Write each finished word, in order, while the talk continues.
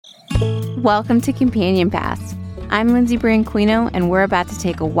Welcome to Companion Pass. I'm Lindsay Branquino, and we're about to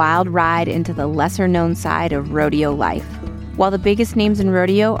take a wild ride into the lesser-known side of rodeo life. While the biggest names in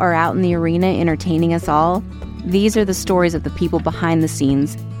rodeo are out in the arena entertaining us all, these are the stories of the people behind the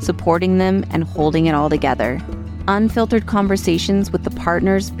scenes, supporting them and holding it all together. Unfiltered conversations with the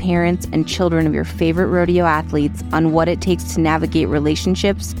partners, parents, and children of your favorite rodeo athletes on what it takes to navigate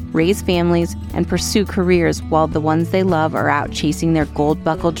relationships, raise families, and pursue careers while the ones they love are out chasing their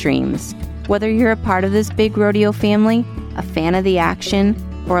gold-buckled dreams. Whether you're a part of this big rodeo family, a fan of the action,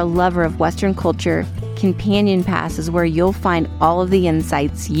 or a lover of Western culture, Companion Pass is where you'll find all of the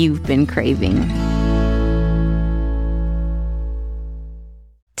insights you've been craving.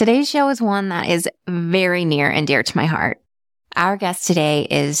 Today's show is one that is very near and dear to my heart. Our guest today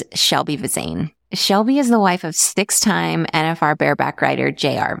is Shelby Vezain. Shelby is the wife of six-time NFR bareback rider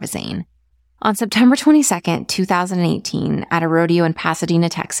J.R. Vezain. On September 22nd, 2018, at a rodeo in Pasadena,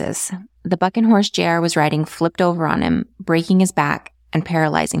 Texas, the bucking horse J.R. was riding flipped over on him, breaking his back and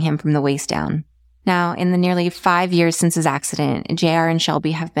paralyzing him from the waist down. Now, in the nearly 5 years since his accident, J.R. and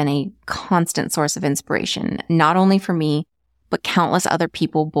Shelby have been a constant source of inspiration, not only for me, but countless other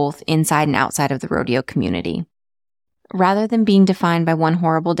people both inside and outside of the rodeo community. Rather than being defined by one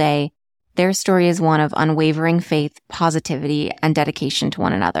horrible day, their story is one of unwavering faith, positivity, and dedication to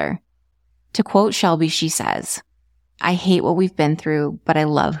one another. To quote Shelby, she says, "I hate what we've been through, but I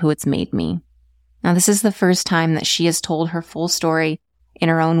love who it's made me." Now, this is the first time that she has told her full story in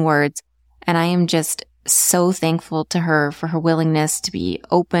her own words, and I am just so thankful to her for her willingness to be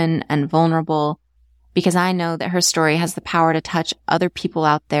open and vulnerable, because I know that her story has the power to touch other people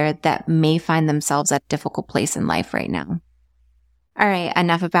out there that may find themselves at a difficult place in life right now. All right,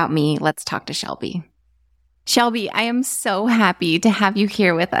 enough about me. Let's talk to Shelby. Shelby, I am so happy to have you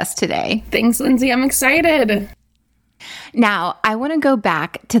here with us today. Thanks, Lindsay. I'm excited. Now, I want to go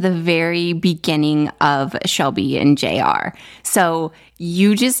back to the very beginning of Shelby and JR. So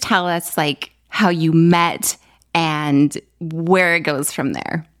you just tell us how you met and where it goes from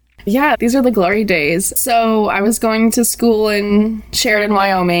there. Yeah, these are the glory days. So I was going to school in Sheridan,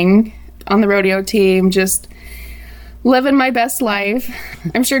 Wyoming on the rodeo team, just living my best life.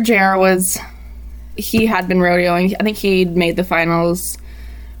 I'm sure JR he had been rodeoing. I think he'd made the finals,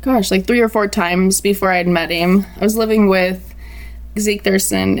 3 or 4 times before I'd met him. I was living with Zeke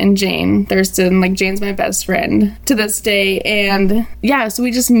Thurston and Jane Thurston. Jane's my best friend to this day. And yeah, so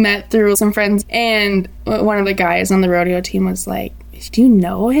we just met through some friends. And one of the guys on the rodeo team was like, "Do you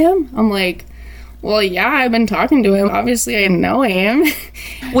know him?" I'm like, "Well, yeah, I've been talking to him. Obviously, I know him."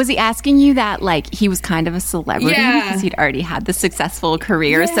 Was he asking you that, he was kind of a celebrity? Yeah. Because he'd already had the successful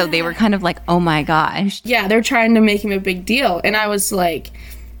career, yeah. So they were kind of like, oh my gosh. Yeah, they're trying to make him a big deal. And I was like,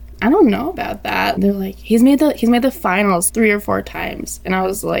 I don't know about that. They're like, he's made the finals 3 or 4 times. And I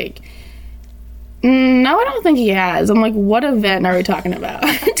was like, no, I don't think he has. I'm like, what event are we talking about?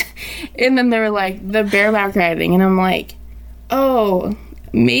 And then they were like, the bareback riding. And I'm like, oh,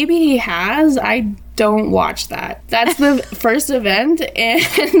 maybe he has. I don't watch that. That's the first event.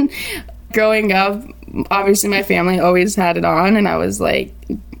 And growing up, obviously my family always had it on, and I was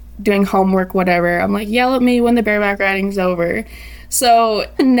doing homework, whatever. I'm like, yell at me when the bareback riding's over. So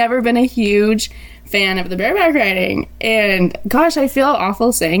never been a huge fan of the bareback riding. And gosh, I feel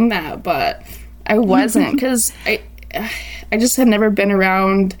awful saying that, but I wasn't, because I just had never been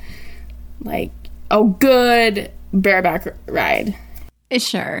around a good bareback ride.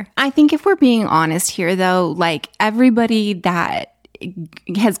 Sure. I think if we're being honest here, though, everybody that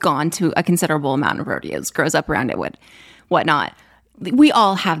has gone to a considerable amount of rodeos, grows up around it, whatnot, we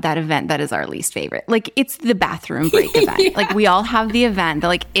all have that event that is our least favorite. It's the bathroom break event. Yeah. We all have the event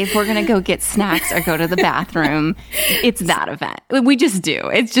that, if we're going to go get snacks or go to the bathroom, it's that event. We just do.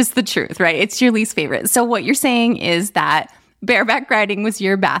 It's just the truth, right? It's your least favorite. So what you're saying is that bareback riding was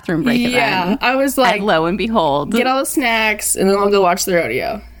your bathroom break event. Yeah, I was like, and lo and behold, get all the snacks and then we'll go watch the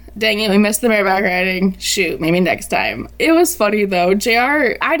rodeo. Dang it, we missed the bareback riding. Shoot, maybe next time. It was funny though.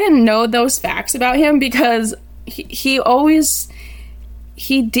 JR, I didn't know those facts about him because he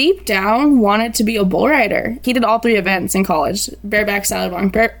deep down wanted to be a bull rider. He did all 3 events in college: bareback,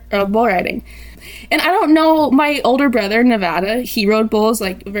 saddlebronc, bull riding. And I don't know, my older brother in Nevada, he rode bulls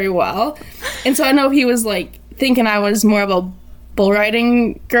very well. And so I know he was thinking I was more of a bull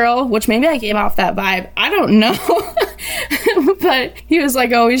riding girl, which maybe I gave off that vibe. I don't know. But he was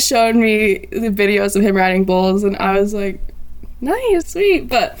always showing me the videos of him riding bulls, and I was like, nice, sweet.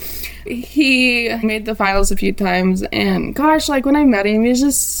 But he made the finals a few times, and gosh, when I met him, he was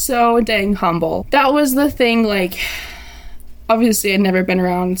just so dang humble. That was the thing, obviously I'd never been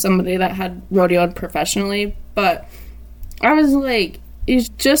around somebody that had rodeoed professionally, but I was He's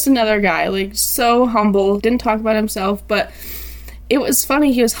just another guy, like, so humble, didn't talk about himself, but it was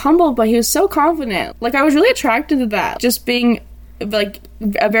funny. He was humble, but he was so confident. Like, I was really attracted to that, just being, like,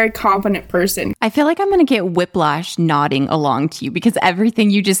 a very confident person. I feel like I'm going to get whiplash nodding along to you because everything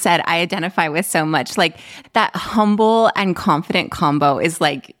you just said, I identify with so much. Like, that humble and confident combo is,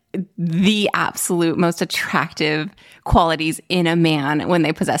 like, the absolute most attractive qualities in a man when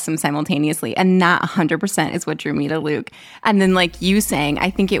they possess them simultaneously. And that 100% is what drew me to Luke. And then, like you saying, I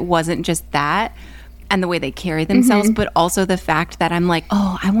think it wasn't just that and the way they carry themselves, but also the fact that I'm like,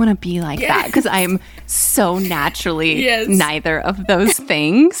 oh, I want to be like that because I'm so naturally neither of those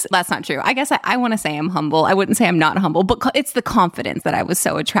things. That's not true. I guess I want to say I'm humble. I wouldn't say I'm not humble, but it's the confidence that I was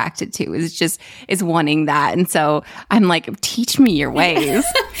so attracted to is wanting that. And so I'm like, teach me your ways.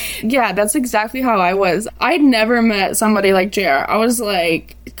 Yeah, that's exactly how I was. I'd never met somebody like JR. I was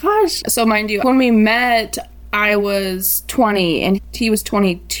like, gosh. So mind you, when we met, I was 20 and he was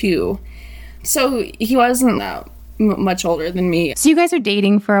 22. So he wasn't that much older than me. So you guys are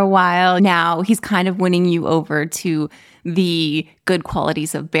dating for a while now. He's kind of winning you over to the good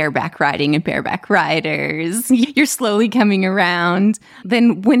qualities of bareback riding and bareback riders. You're slowly coming around.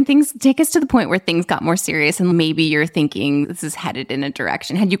 Then when things take us to the point where things got more serious and maybe you're thinking this is headed in a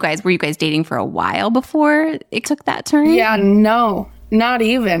direction. Were you guys dating for a while before it took that turn? Yeah, no, not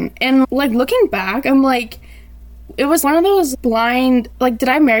even. And like looking back, I'm like, it was one of those blind, like, did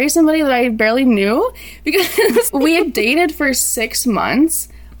I marry somebody that I barely knew? Because we had dated for 6 months,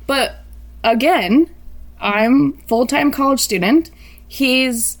 but again, I'm full-time college student.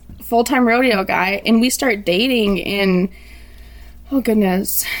 He's full-time rodeo guy, and we start dating in, oh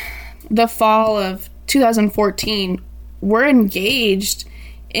goodness, the fall of 2014. We're engaged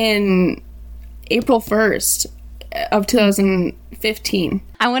in April 1st of 2015.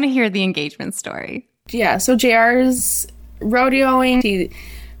 I want to hear the engagement story. Yeah, so JR's rodeoing, he's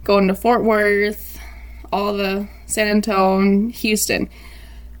going to Fort Worth, all the San Antonio, Houston,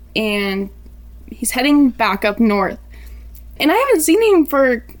 and he's heading back up north. And I haven't seen him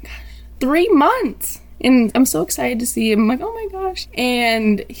for 3 months, and I'm so excited to see him. I'm like, oh my gosh.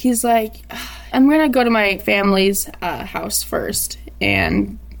 And he's like, I'm going to go to my family's house first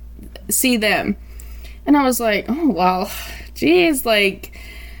and see them. And I was like, oh, well, geez, like,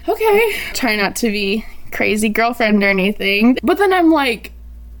 okay, try not to be crazy girlfriend or anything. But then I'm like,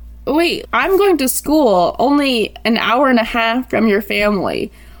 wait, I'm going to school only an hour and a half from your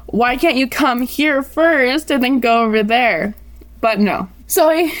family. Why can't you come here first and then go over there? But no. So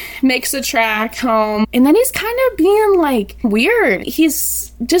he makes the track home, and then he's kind of being like weird.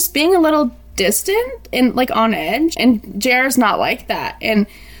 He's just being a little distant and like on edge, and JR's not like that. And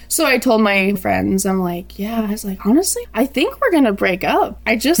so I told my friends, I'm like, yeah, I was like, honestly, I think we're going to break up.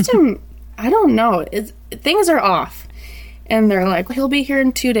 I just am, I don't know. Things are off. And they're like, he'll be here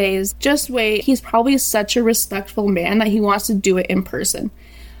in 2 days. Just wait. He's probably such a respectful man that he wants to do it in person.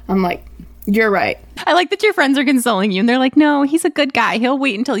 I'm like, you're right. I like that your friends are consoling you. And they're like, no, he's a good guy. He'll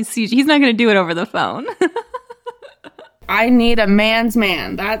wait until he sees you. He's not going to do it over the phone. I need a man's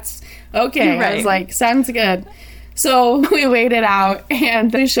man. That's okay. Right. I was like, sounds good. So we waited out,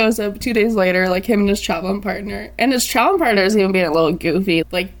 and he shows up 2 days later, like him and his traveling partner. And his traveling partner is even being a little goofy,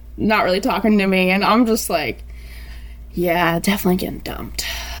 like not really talking to me. And I'm just like, yeah, definitely getting dumped.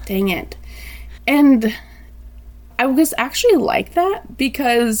 Dang it. And I was actually like that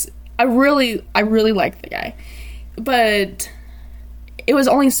because I really liked the guy. But it was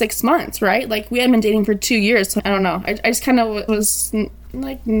only 6 months, right? Like, we had been dating for 2 years. So I don't know. I just kind of was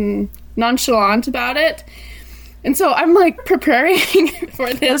like nonchalant about it. And so I'm like preparing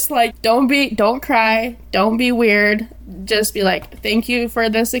for this, like, don't cry, don't be weird, just be like, thank you for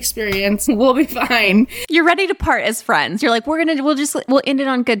this experience, we'll be fine. You're ready to part as friends. You're like, we'll end it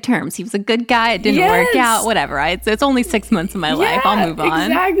on good terms. He was a good guy, it didn't work out, whatever, right? It's only 6 months of my life, I'll move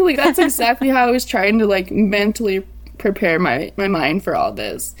on. Exactly, that's exactly how I was trying to like mentally prepare my mind for all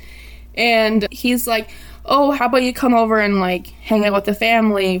this. And he's like, oh, how about you come over and like hang out with the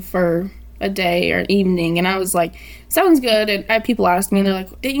family for a day or an evening? And I was like, sounds good. And I had people ask me, and they're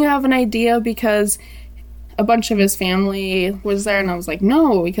like, didn't you have an idea because a bunch of his family was there? And I was like,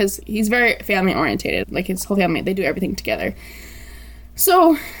 no, because he's very family orientated. Like, his whole family, they do everything together.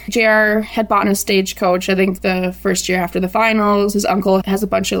 So JR had bought a stagecoach, I think the first year after the finals. His uncle has a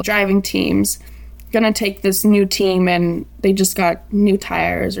bunch of driving teams gonna take this new team, and they just got new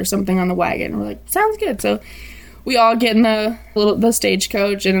tires or something on the wagon. We're like, sounds good. So we all get in the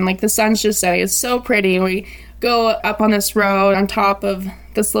stagecoach, and like the sun's just setting. It's so pretty. We go up on this road on top of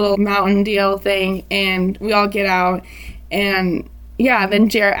this little mountain deal thing, and we all get out, and Yeah, then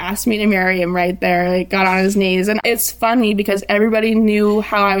JR asked me to marry him right there, like got on his knees. And it's funny because everybody knew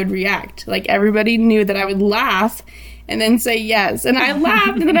how I would react. Like everybody knew that I would laugh and then say yes. And I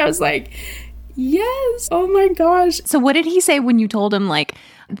laughed and then I was like, yes, oh my gosh. So what did he say when you told him, like,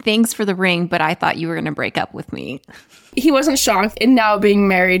 thanks for the ring, but I thought you were going to break up with me? He wasn't shocked. And now being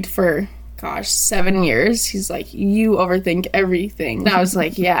married for, 7 years, he's like, you overthink everything. And I was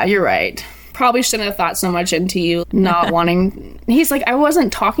like, yeah, you're right. Probably shouldn't have thought so much into you not wanting. He's like, I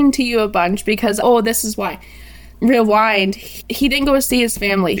wasn't talking to you a bunch because, this is why. Rewind. He didn't go see his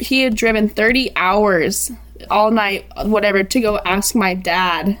family. He had driven 30 hours all night, whatever, to go ask my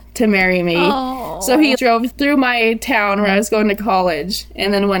dad to marry me. Oh. So he drove through my town where I was going to college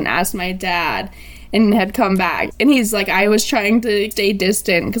and then went and asked my dad and had come back. And he's like, I was trying to stay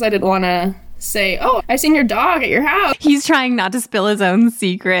distant because I didn't want to say, I seen your dog at your house. He's trying not to spill his own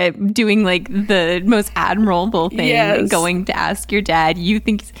secret, doing like the most admirable thing, yes. Going to ask your dad. You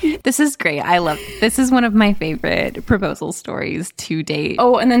think this is great. I love this. Is one of my favorite proposal stories to date.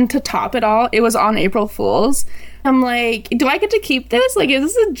 Oh, and then to top it all, it was on April Fool's. I'm like, do I get to keep this? Like,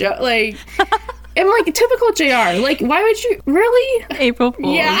 is this a joke? Like, I'm like, typical JR. Like, why would you really? April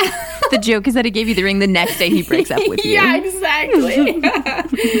Fool's. Yeah. The joke is that he gave you the ring the next day he breaks up with you. Yeah, exactly.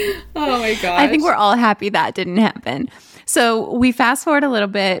 Oh my gosh. I think we're all happy that didn't happen. So we fast forward a little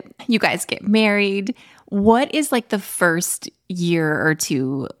bit. You guys get married. What is like the first year or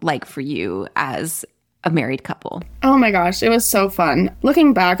two like for you as a married couple? Oh my gosh, it was so fun.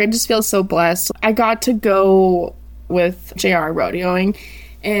 Looking back, I just feel so blessed. I got to go with JR rodeoing,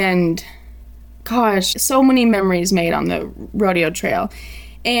 and gosh, so many memories made on the rodeo trail.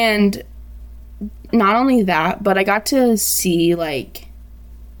 And not only that, but I got to see, like,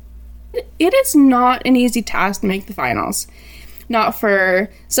 it is not an easy task to make the finals. Not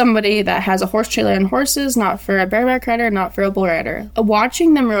for somebody that has a horse trailer and horses, not for a bareback rider, not for a bull rider.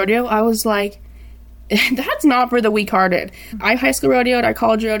 Watching them rodeo, I was like, that's not for the weak-hearted. I high school rodeoed, I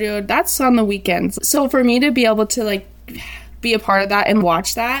college rodeoed, that's on the weekends. So for me to be able to, like, be a part of that and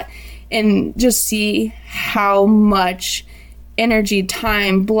watch that and just see how much energy,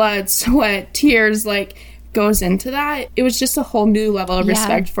 time, blood, sweat, tears, like, goes into that, it was just a whole new level of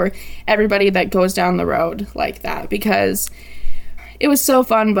respect for everybody that goes down the road like that, because it was so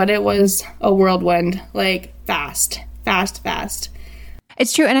fun, but it was a whirlwind, like, fast.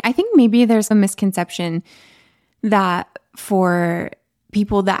 It's true. And I think maybe there's a misconception that for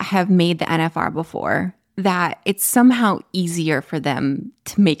people that have made the NFR before, that it's somehow easier for them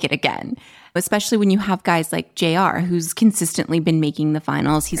to make it again. Especially when you have guys like JR, who's consistently been making the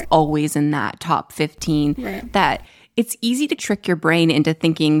finals. He's always in that top 15. Right. That it's easy to trick your brain into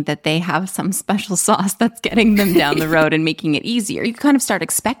thinking that they have some special sauce that's getting them down the road and making it easier. You kind of start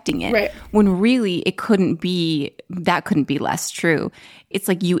expecting it, right, when really it couldn't be less true. It's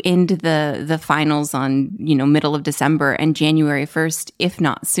like you end the finals on, middle of December, and January 1st, if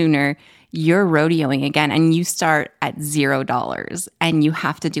not sooner, you're rodeoing again, and you start at $0 and you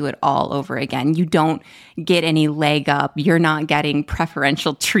have to do it all over again. You don't get any leg up. You're not getting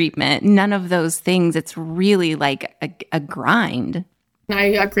preferential treatment. None of those things. It's really like a grind. I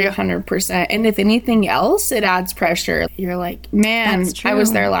agree 100%. And if anything else, it adds pressure. You're like, man, I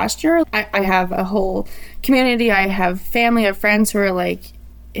was there last year. I have a whole community. I have family, I have friends who are like,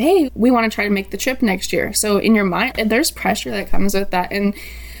 hey, we want to try to make the trip next year. So in your mind, there's pressure that comes with that. And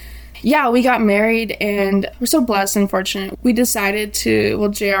yeah, we got married, and we're so blessed and fortunate. We decided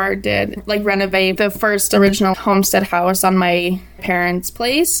JR did, like, renovate the first original homestead house on my parents'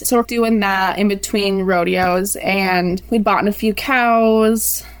 place. So we're doing that in between rodeos, and we'd bought a few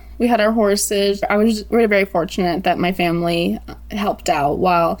cows. We had our horses. I was really very fortunate that my family helped out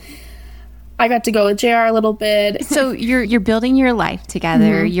while I got to go with JR a little bit. So you're building your life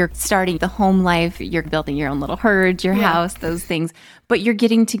together. Mm-hmm. You're starting the home life. You're building your own little herd, your house, those things. But you're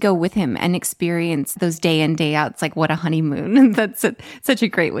getting to go with him and experience those day in, day out. It's like, what a honeymoon. That's such a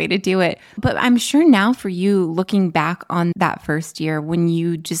great way to do it. But I'm sure now for you, looking back on that first year when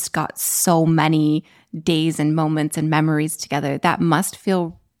you just got so many days and moments and memories together, that must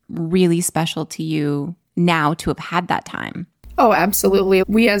feel really special to you now to have had that time. Oh, absolutely.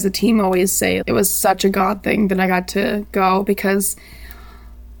 We as a team always say it was such a God thing that I got to go, because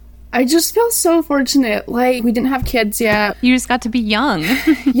I just feel so fortunate. Like, we didn't have kids yet. You just got to be young.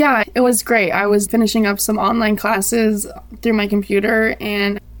 Yeah, it was great. I was finishing up some online classes through my computer,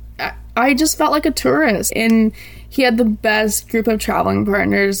 and I just felt like a tourist. And he had the best group of traveling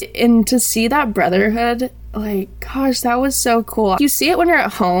partners. And to see that brotherhood, like, gosh, that was so cool. You see it when you're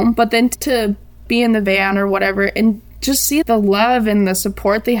at home, but then to be in the van or whatever and just see the love and the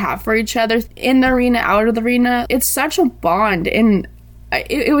support they have for each other in the arena, out of the arena. It's such a bond. And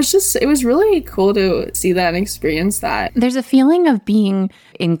it was really cool to see that and experience that. There's a feeling of being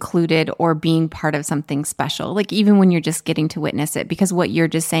included or being part of something special, like even when you're just getting to witness it, because what you're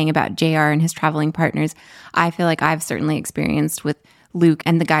just saying about JR and his traveling partners, I feel like I've certainly experienced with Luke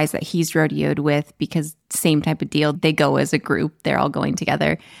and the guys that he's rodeoed with, because same type of deal. They go as a group. They're all going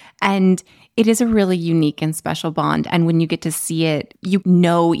together. And it is a really unique and special bond. And when you get to see it, you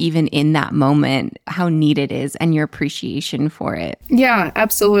know, even in that moment, how neat it is and your appreciation for it. Yeah,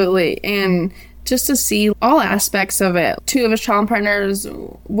 absolutely. And just to see all aspects of it. 2 of his travel partners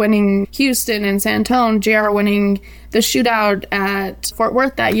winning Houston and San Antonio, JR winning the shootout at Fort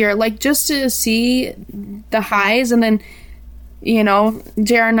Worth that year. Like, just to see the highs, and then, you know,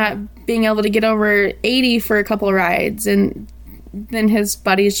 JR not being able to get over 80 for a couple of rides, and then his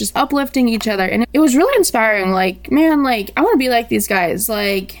buddies just uplifting each other. And it was really inspiring. Like, man, like, I want to be like these guys.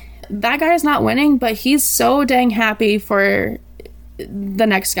 Like, that guy's not winning, but he's so dang happy for the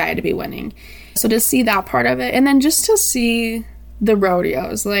next guy to be winning. So to see that part of it, and then just to see the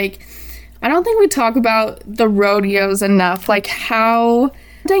rodeos. Like, I don't think we talk about the rodeos enough, like how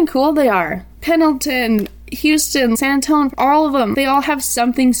dang cool they are. Pendleton, Houston, San Antonio, all of them, they all have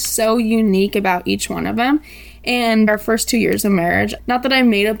something so unique about each one of them. And our first 2 years of marriage, not that I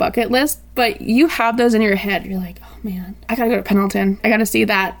made a bucket list, but you have those in your head. You're like, oh man, I gotta go to Pendleton. I gotta see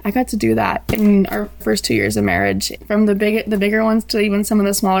that. I got to do that in our first 2 years of marriage, from the bigger ones to even some of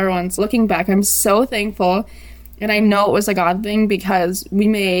the smaller ones. Looking back, I'm so thankful. And I know it was a God thing, because we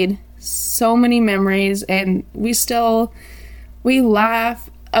made so many memories, and we laugh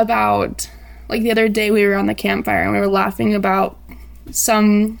about, like the other day we were on the campfire and we were laughing about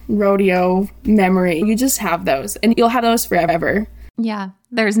some rodeo memory. You just have those, and you'll have those forever. Yeah,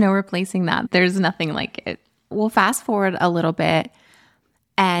 there's no replacing that. There's nothing like it. We'll fast forward a little bit,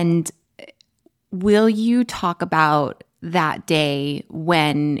 and will you talk about that day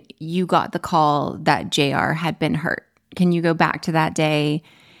when you got the call that JR had been hurt? Can you go back to that day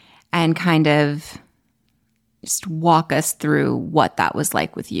and kind of just walk us through what that was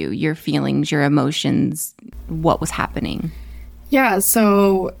like with you, your feelings, your emotions, what was happening? Yeah,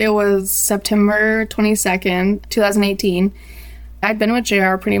 so it was September 22nd, 2018. I'd been with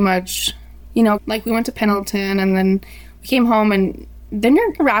JR pretty much, you know, like we went to Pendleton, and then we came home, and then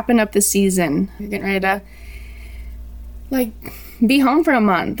you're wrapping up the season. You're getting ready to, like, be home for a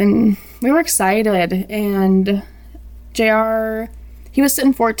month, and we were excited. And JR, he was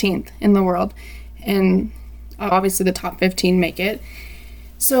sitting 14th in the world, and obviously the top 15 make it.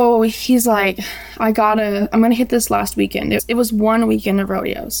 So he's like, I'm going to hit this last weekend. It was 1 weekend of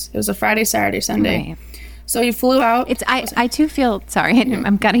rodeos. It was a Friday, Saturday, Sunday. Right. So he flew out. I too feel, sorry,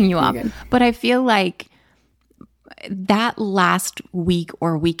 I'm cutting you off, but I feel like that last week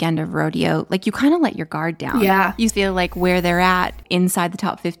or weekend of rodeo, like you kind of let your guard down. Yeah. You feel like where they're at inside the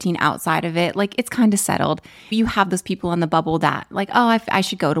top 15, outside of it, like it's kind of settled. You have those people on the bubble that like, oh, I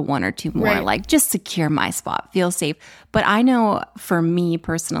should go to 1 or 2 more, right, like just secure my spot, feel safe. But I know for me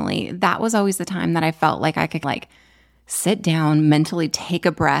personally, that was always the time that I felt like I could like sit down, mentally take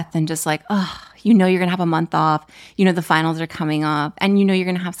a breath, and just like, oh, you know, you're going to have a month off. You know, the finals are coming up, and you know, you're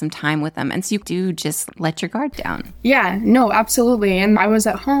going to have some time with them. And so you do just let your guard down. Yeah, no, absolutely. And I was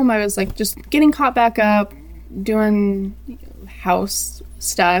at home. I was like just getting caught back up, doing house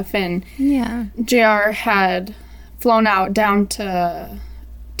stuff. And yeah, JR had flown out down to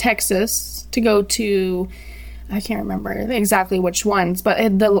Texas to go to, I can't remember exactly which ones, but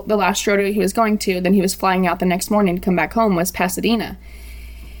the last rodeo he was going to, then he was flying out the next morning to come back home, was Pasadena.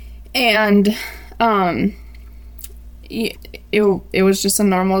 And it was just a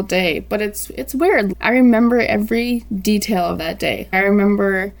normal day, but it's weird. I remember every detail of that day. I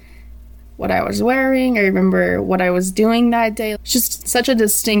remember what I was wearing. I remember what I was doing that day. It's just such a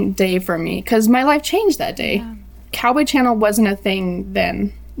distinct day for me, because my life changed that day. Yeah. Cowboy Channel wasn't a thing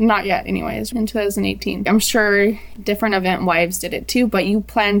then. Not yet, anyways, in 2018. I'm sure different event wives did it too, but you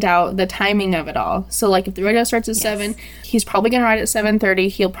planned out the timing of it all. So, like, if the rodeo starts at 7, he's probably going to ride at 7:30.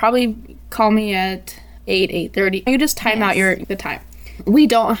 He'll probably call me at 8:30. You just time out the time. We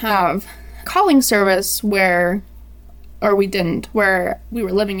don't have calling service where we were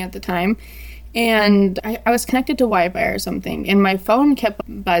living at the time. And I was connected to Wi-Fi or something, and my phone kept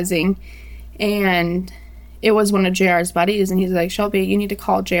buzzing, and it was one of JR's buddies, and he's like, Shelby, you need to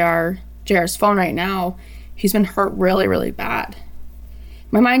call JR's phone right now. He's been hurt really, really bad.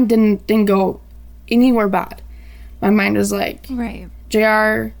 My mind didn't go anywhere bad. My mind was like, right,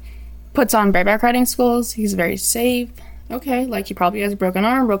 JR puts on bareback riding schools. He's very safe. Okay, like he probably has a broken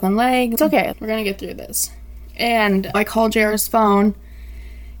arm, broken leg. It's okay. We're going to get through this. And I call JR's phone,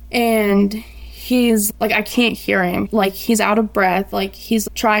 and he's like, I can't hear him. Like, he's out of breath. Like, he's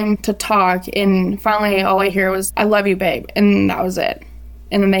trying to talk. And finally, all I hear was, "I love you, babe." And that was it.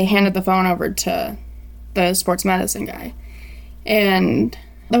 And then they handed the phone over to the sports medicine guy. And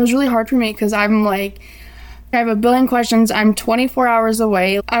that was really hard for me because I'm like, I have a billion questions. I'm 24 hours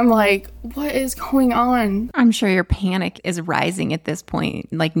away. I'm like, what is going on? I'm sure your panic is rising at this point.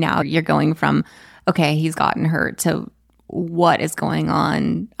 Like, now you're going from, okay, he's gotten hurt, to what is going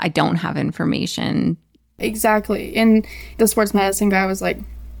on? I don't have information. Exactly. And the sports medicine guy was like,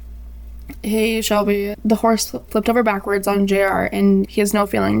 "Hey, Shelby, the horse flipped over backwards on JR and he has no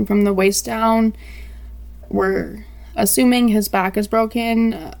feeling from the waist down. We're assuming his back is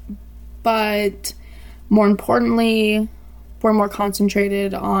broken, but more importantly, we're more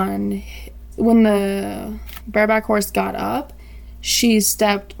concentrated on when the bareback horse got up, she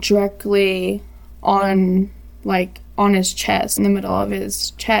stepped directly on his chest, in the middle of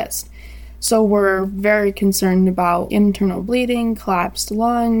his chest. So we're very concerned about internal bleeding, collapsed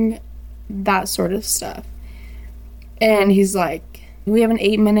lung, that sort of stuff." And he's like, "We have an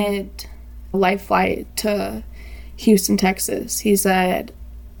 8-minute live flight to Houston, Texas." He said,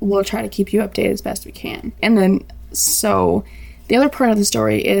 "We'll try to keep you updated as best we can." And then, so the other part of the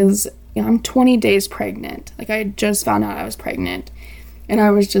story is, I'm 20 days pregnant. Like, I just found out I was pregnant. And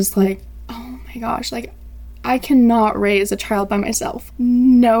I was just like, oh my gosh, like, I cannot raise a child by myself.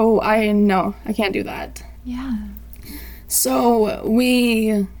 No, I can't do that. Yeah. So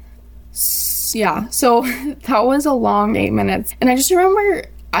so that was a long 8 minutes. And I just remember,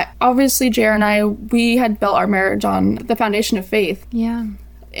 obviously, JR and I, we had built our marriage on the foundation of faith. Yeah.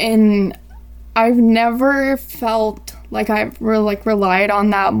 And I've never felt like I've relied on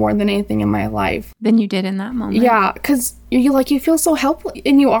that more than anything in my life. Than you did in that moment. Yeah, because you feel so helpless,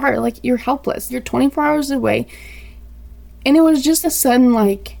 and you are, like, you're helpless. You're 24 hours away, and it was just a sudden,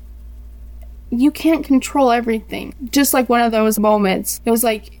 like, you can't control everything. Just like one of those moments. It was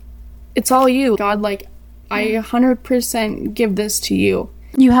like, it's all you, God. Like, I 100% give this to you.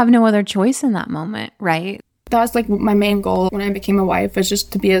 You have no other choice in that moment, right? That was like my main goal when I became a wife, was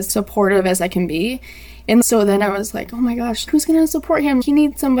just to be as supportive as I can be. And so then I was like, oh my gosh, who's going to support him? He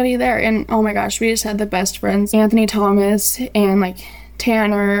needs somebody there. And oh my gosh, we just had the best friends, Anthony Thomas and like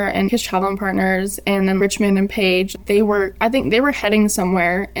Tanner and his traveling partners, and then Richmond and Paige. I think they were heading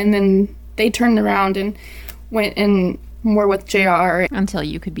somewhere, and then they turned around and went and were with JR. Until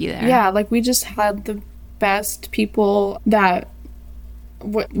you could be there. Yeah, like, we just had the best people that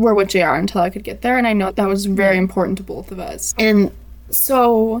were with JR until I could get there, and I know that was very important to both of us. And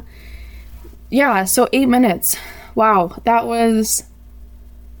so, yeah, so 8 minutes. Wow, that was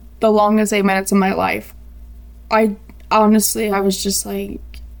the longest 8 minutes of my life. I was just like,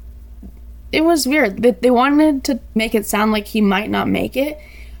 it was weird. They wanted to make it sound like he might not make it,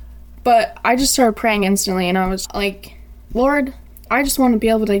 but I just started praying instantly, and I was like, Lord, I just want to be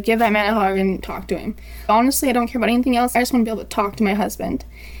able to give that man a hug and talk to him. Honestly, I don't care about anything else. I just want to be able to talk to my husband.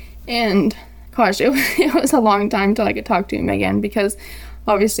 And gosh, it was a long time till I could talk to him again, because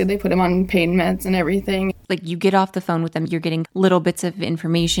obviously they put him on pain meds and everything. Like, you get off the phone with them, you're getting little bits of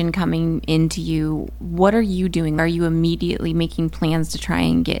information coming into you. What are you doing? Are you immediately making plans to try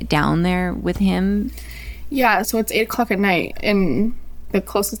and get down there with him? Yeah, so it's 8 o'clock at night, and the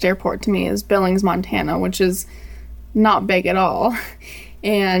closest airport to me is Billings, Montana, which is not big at all.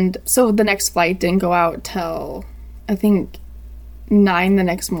 And so the next flight didn't go out till, I think, 9 the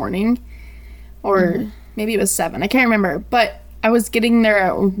next morning, or maybe it was 7. I can't remember, but I was getting there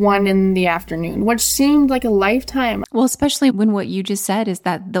at 1 in the afternoon, which seemed like a lifetime. Well, especially when what you just said is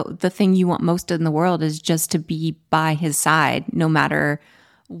that the thing you want most in the world is just to be by his side, no matter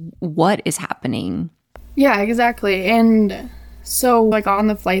what is happening. Yeah, exactly. And so, like, on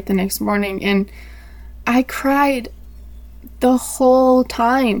the flight the next morning, and I cried the whole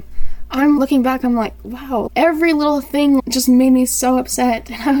time. I'm looking back, I'm like, wow, every little thing just made me so upset.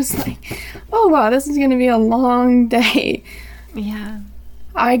 And I was like, oh wow, this is gonna be a long day. Yeah.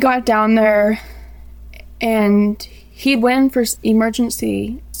 I got down there, and he went for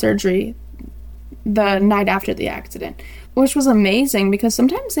emergency surgery the night after the accident, which was amazing, because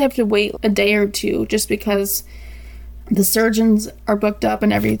sometimes they have to wait a day or two just because the surgeons are booked up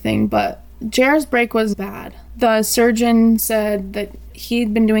and everything. But JR's break was bad. The surgeon said that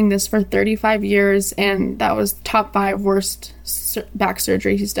he'd been doing this for 35 years, and that was top 5 worst back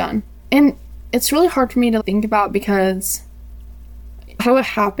surgery he's done. And it's really hard for me to think about, because how it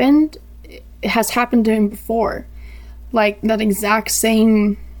happened, it has happened to him before. Like, that exact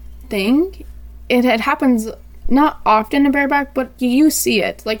same thing, it had happened not often a bareback, but you see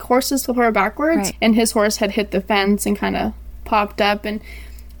it. Like, horses flip backwards, right. And his horse had hit the fence and kind of popped up. And,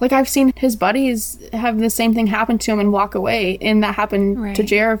 like, I've seen his buddies have the same thing happen to him and walk away. And that happened right. to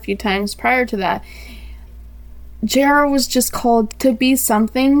JR a few times prior to that. JR was just called to be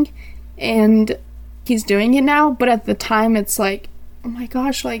something, and he's doing it now. But at the time, it's like, oh my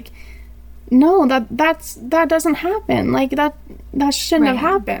gosh, like, no, that doesn't happen. Like, that shouldn't right.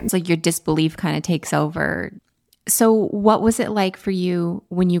 have happened. It's like your disbelief kind of takes over. So what was it like for you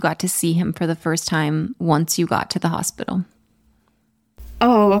when you got to see him for the first time once you got to the hospital?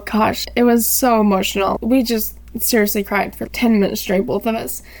 Oh, gosh. It was so emotional. We just seriously cried for 10 minutes straight, both of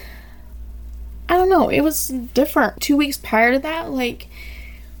us. I don't know. It was different. 2 weeks prior to that, like,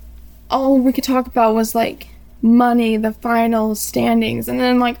 all we could talk about was, like, money, the final standings, and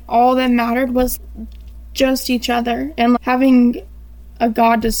then, like, all that mattered was just each other and having a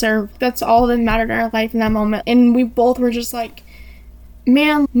God to serve. That's all that mattered in our life in that moment. And we both were just like,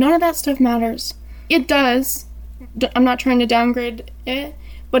 man, none of that stuff matters. It does. I'm not trying to downgrade it,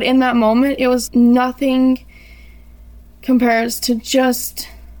 but in that moment, it was nothing compares to just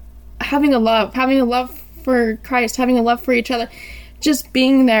having a love for Christ, having a love for each other, just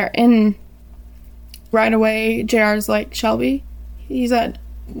being there. And right away, JR's like, Shelby, he said,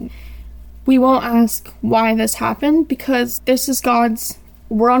 we won't ask why this happened because this is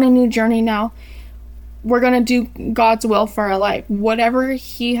we're on a new journey now. We're going to do God's will for our life. Whatever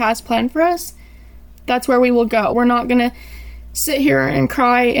he has planned for us, that's where we will go. We're not going to sit here and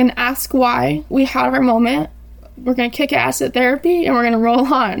cry and ask why. We had our moment. We're going to kick ass at therapy and we're going to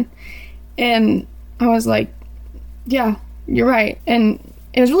roll on. And I was like, yeah, you're right. And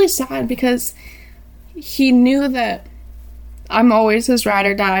it was really sad because he knew that I'm always his ride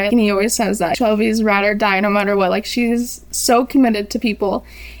or die. And he always says that. Shelby's ride or die no matter what. Like, she's so committed to people.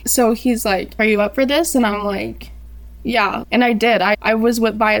 So he's like, are you up for this? And I'm like, yeah. And I did. I was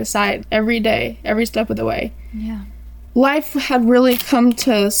by his side every day, every step of the way. Yeah. Life had really come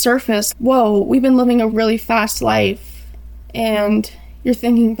to surface. Whoa, we've been living a really fast life. And you're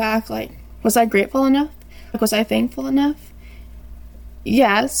thinking back, like, was I grateful enough? Like, was I thankful enough?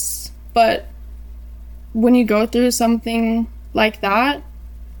 Yes. But when you go through something like that,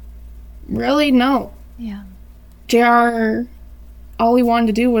 really, no. Yeah. JR, all he wanted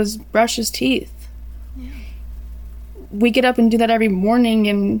to do was brush his teeth. Yeah. We get up and do that every morning,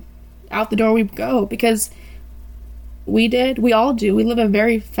 and out the door we go because we all do. We live a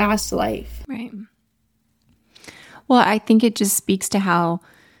very fast life. Right. Well, I think it just speaks to how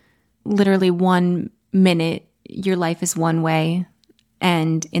literally 1 minute your life is one way,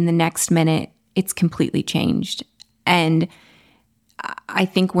 and in the next minute it's completely changed. And I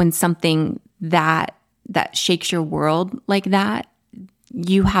think when something that shakes your world like that,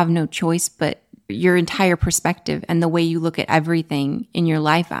 you have no choice, but your entire perspective and the way you look at everything in your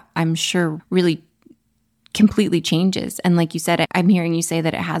life, I'm sure, really completely changes. And like you said, I'm hearing you say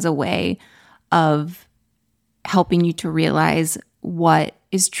that it has a way of helping you to realize what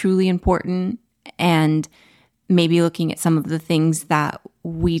is truly important, and maybe looking at some of the things that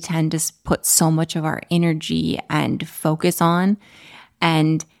we tend to put so much of our energy and focus on,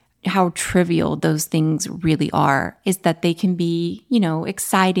 and how trivial those things really are, is that they can be,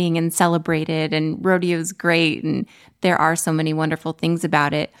 exciting and celebrated, and rodeo's great, and there are so many wonderful things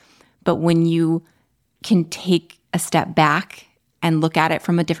about it. But when you can take a step back and look at it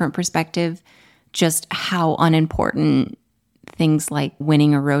from a different perspective, just how unimportant things like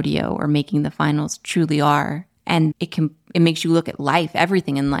winning a rodeo or making the finals truly are. And it makes you look at life,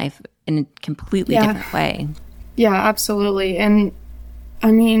 everything in life, in a completely different way. Yeah, absolutely. And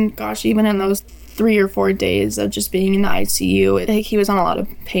I mean, gosh, even in those 3 or 4 days of just being in the ICU, he was on a lot of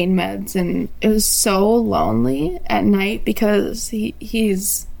pain meds, and it was so lonely at night because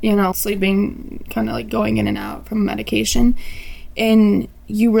he's, sleeping, kind of like going in and out from medication. And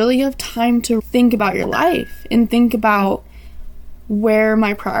you really have time to think about your life and think about where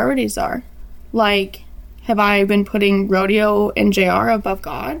my priorities are. Like, have I been putting rodeo and JR above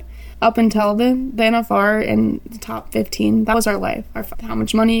God? Up until the NFR in the top 15, that was our life. How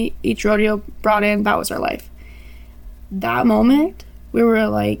much money each rodeo brought in, that was our life. That moment, we were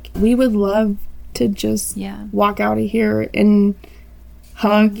like, we would love to just walk out of here and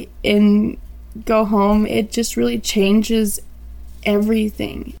hug and go home. It just really changes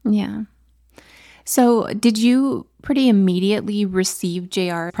everything. Yeah. So did you pretty immediately receive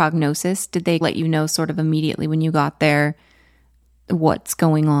JR prognosis? Did they let you know sort of immediately when you got there what's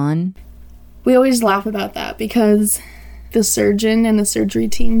going on? We always laugh about that because the surgeon and the surgery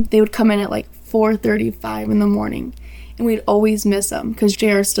team, they would come in at like 4:35 in the morning, And we'd always miss them because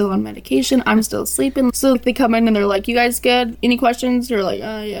JR's still on medication. I'm still sleeping. So they come in and they're like, you guys good? Any questions? You're like,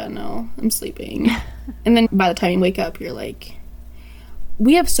 oh, yeah, no, I'm sleeping. And then by the time you wake up, you're like,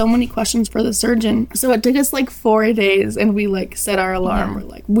 we have so many questions for the surgeon. So it took us like 4 days and we like set our alarm. We're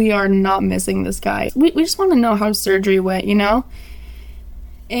like, we are not missing this guy. We just want to know how surgery went, you know?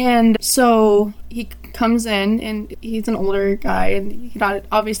 And so he comes in and he's an older guy and he'd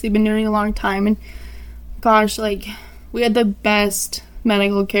obviously been doing it a long time. And gosh, like, we had the best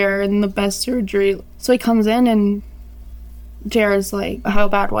medical care and the best surgery. So he comes in and JR's like, how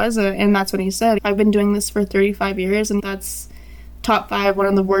bad was it? And that's when he said, I've been doing this for 35 years and that's top 5, one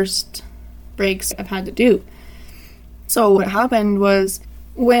of the worst breaks I've had to do. So what happened was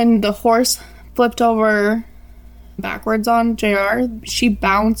when the horse flipped over backwards on JR, she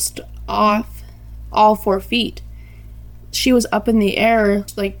bounced off all 4 feet. She was up in the air,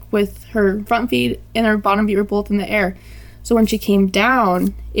 like with her front feet and her bottom feet were both in the air. So when she came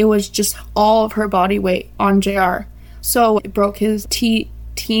down, it was just all of her body weight on JR. So it broke his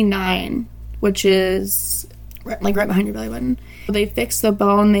T9, which is like right behind your belly button. They fixed the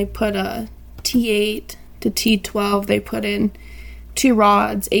bone. They put a T8 to T12. They put in 2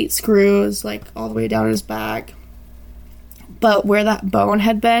 rods, 8 screws, like all the way down his back. But where that bone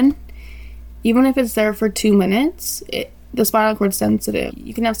had been, even if it's there for 2 minutes, the spinal cord's sensitive.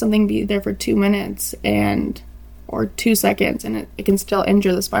 You can have something be there for 2 minutes or 2 seconds, and it can still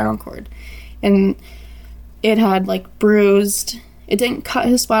injure the spinal cord. And it had like bruised. It didn't cut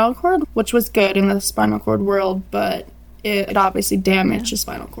his spinal cord, which was good in the spinal cord world, but it obviously damaged his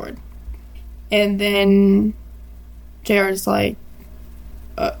spinal cord. And then JR's like,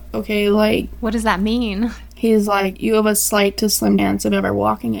 okay, like, what does that mean? He's like, you have a slight to slim chance of ever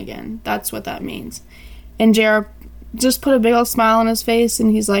walking again. That's what that means. And JR just put a big old smile on his face, and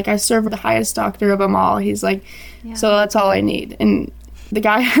he's like, I serve the highest doctor of them all. He's like, so that's all I need. And the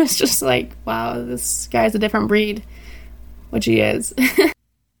guy was just like, wow, this guy's a different breed, which he is.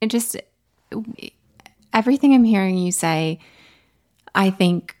 Everything I'm hearing you say, I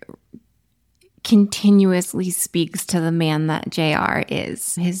think continuously speaks to the man that JR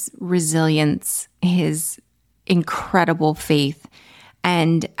is. His resilience, his incredible faith,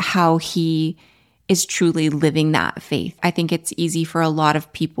 and how he is truly living that faith. I think it's easy for a lot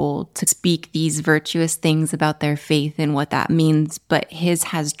of people to speak these virtuous things about their faith and what that means, but his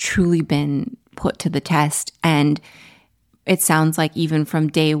has truly been put to the test. And it sounds like even from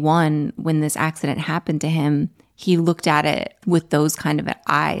day one, when this accident happened to him, he looked at it with those kind of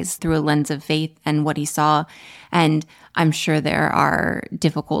eyes through a lens of faith and what he saw. And I'm sure there are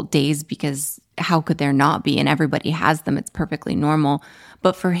difficult days, because how could there not be? And everybody has them. It's perfectly normal.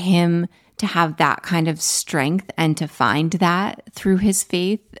 But for him to have that kind of strength and to find that through his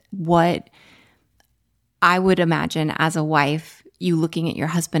faith, what I would imagine as a wife, you looking at your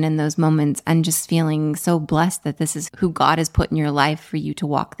husband in those moments and just feeling so blessed that this is who God has put in your life for you to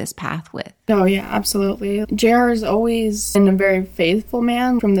walk this path with. Oh, yeah, absolutely. JR has always been a very faithful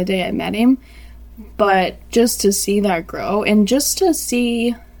man from the day I met him. But just to see that grow and just to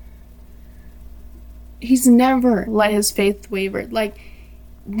see he's never let his faith waver. Like,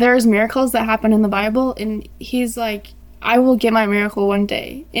 there's miracles that happen in the Bible, and he's like, I will get my miracle one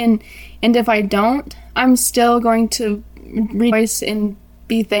day. And if I don't, I'm still going to rejoice and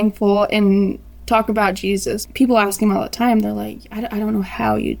be thankful and talk about Jesus. People ask him all the time, they're like, I don't know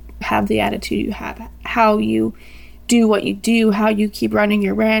how you have the attitude you have, how you do what you do, how you keep running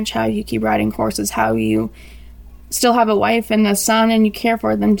your ranch, how you keep riding horses, how you still have a wife and a son and you care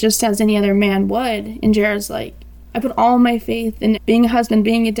for them just as any other man would. And Jared's like, I put all my faith in being a husband,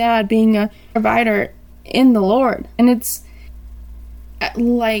 being a dad, being a provider in the Lord. And it's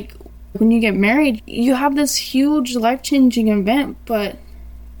like, when you get married, you have this huge life-changing event, but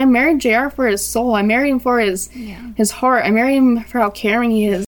I married JR for his soul. I married him for his heart. I married him for how caring he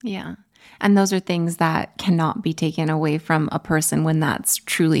is. Yeah. And those are things that cannot be taken away from a person when that's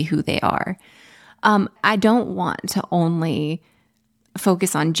truly who they are. I don't want to only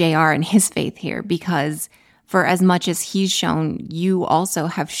focus on JR and his faith here, because for as much as he's shown, you also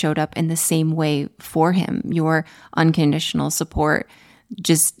have showed up in the same way for him. Your unconditional support,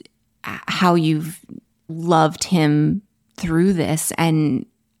 just how you've loved him through this. And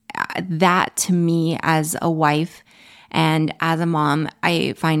that, to me, as a wife and as a mom,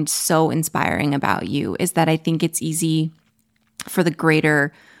 I find so inspiring about you, is that I think it's easy for the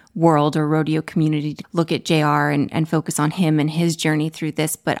greater world or rodeo community to look at JR and focus on him and his journey through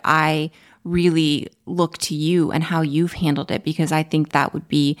this. But I really look to you and how you've handled it, because I think that would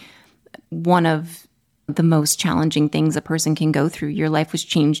be one of the most challenging things a person can go through. Your life was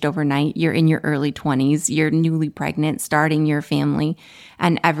changed overnight. You're in your early 20s. You're newly pregnant, starting your family,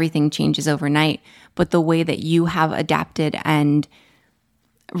 and everything changes overnight. But the way that you have adapted and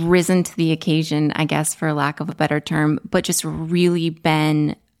risen to the occasion, I guess, for lack of a better term, but just really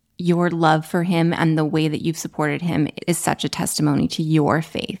been your love for him and the way that you've supported him is such a testimony to your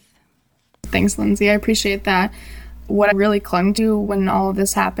faith. Thanks, Lindsay. I appreciate that. What I really clung to when all of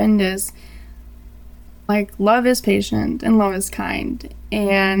this happened is, like, love is patient and love is kind.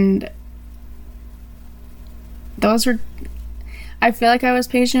 And those are, I feel like I was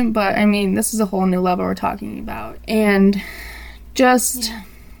patient, but I mean, this is a whole new level we're talking about. And just,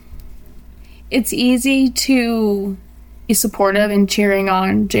 it's easy to be supportive and cheering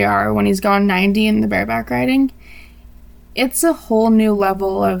on JR when he's gone 90 in the bareback riding. It's a whole new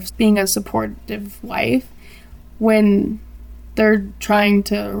level of being a supportive wife when they're trying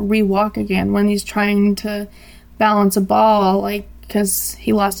to re-walk again, when he's trying to balance a ball, like, because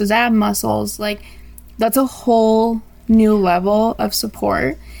he lost his ab muscles. Like, that's a whole new level of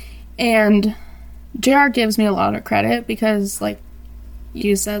support. And JR gives me a lot of credit because, like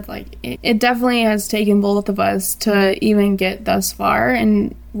you said, like, it definitely has taken both of us to even get thus far.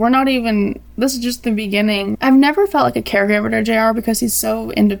 And we're not even, this is just the beginning. I've never felt like a caregiver to JR because he's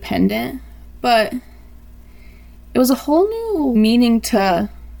so independent, but it was a whole new meaning to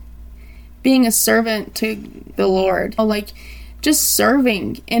being a servant to the Lord. Like, just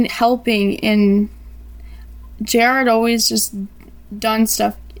serving and helping. And JR had always just done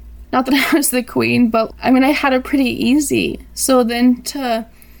stuff. Not that I was the queen, but I mean, I had it pretty easy. So then to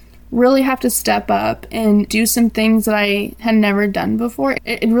really have to step up and do some things that I had never done before,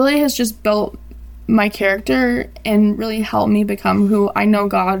 it really has just built my character and really helped me become who I know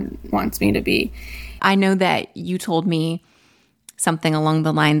God wants me to be. I know that you told me something along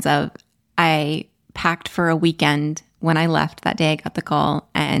the lines of, I packed for a weekend when I left that day I got the call,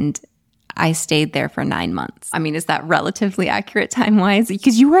 and I stayed there for 9 months. I mean, is that relatively accurate time-wise?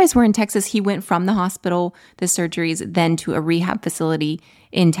 Because you guys were in Texas. He went from the hospital, the surgeries, then to a rehab facility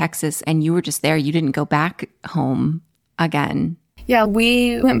in Texas, and you were just there. You didn't go back home again. Yeah,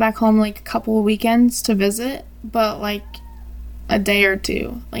 we went back home like a couple of weekends to visit, but like a day or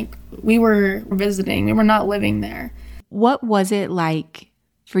two. Like, we were visiting. We were not living there. What was it like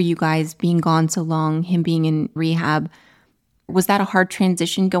for you guys being gone so long, him being in rehab? Was that a hard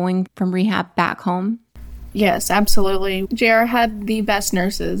transition going from rehab back home? Yes, absolutely. JR had the best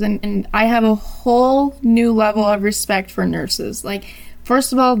nurses, and I have a whole new level of respect for nurses. Like,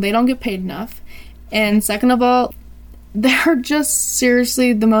 first of all, they don't get paid enough. And second of all, they're just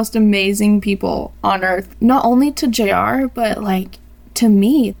seriously the most amazing people on earth. Not only to JR, but like to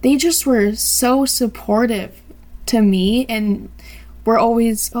me. They just were so supportive to me, and were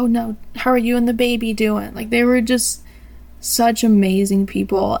always, oh no, how are you and the baby doing? Like, they were just such amazing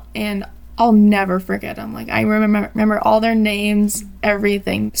people, and I'll never forget them. Like, I remember all their names,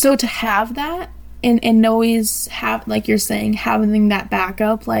 everything. So to have that and always have, like you're saying, having that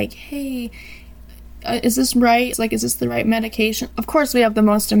backup, like, hey, is this right? It's like, is this the right medication? Of course, we have the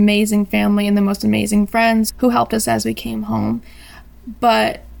most amazing family and the most amazing friends who helped us as we came home.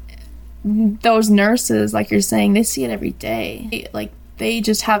 But those nurses, like you're saying, they see it every day. Like, they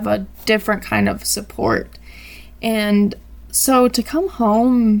just have a different kind of support. And so to come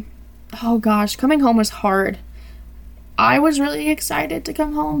home, oh gosh, coming home was hard. I was really excited to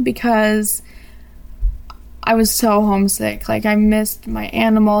come home because I was so homesick. Like, I missed my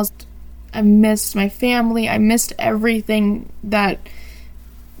animals. I missed my family. I missed everything that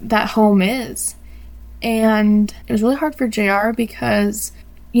home is. And it was really hard for JR because,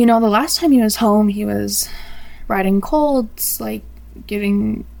 you know, the last time he was home, he was riding colts, like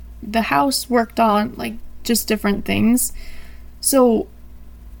getting the house worked on, like just different things. So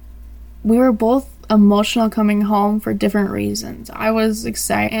we were both emotional coming home for different reasons. I was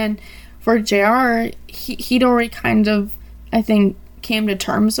excited. And for JR, he'd already kind of, I think, came to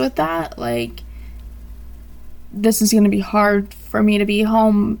terms with that. Like, this is going to be hard for me to be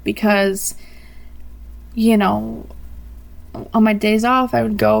home because, you know, on my days off, I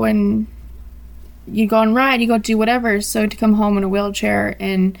would go and you go and ride, you go do whatever. So to come home in a wheelchair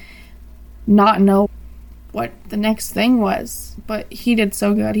and not know what the next thing was. But he did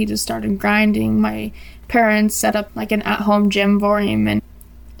so good. He just started grinding. My parents set up like an at-home gym for him, and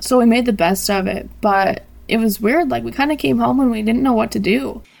so we made the best of it. But it was weird. Like, we kind of came home and we didn't know what to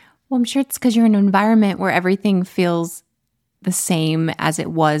do. Well, I'm sure it's because you're in an environment where everything feels the same as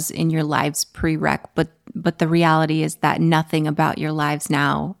it was in your lives pre-rec, but the reality is that nothing about your lives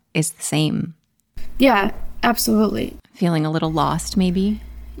now is the same. Yeah, absolutely. Feeling a little lost, maybe?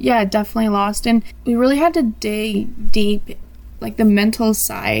 Yeah, definitely lost. And we really had to dig deep, like the mental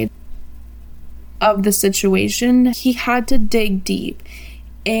side of the situation. He had to dig deep.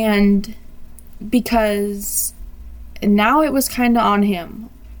 And because now it was kind of on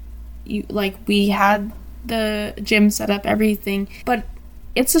him. We had the gym set up, everything, but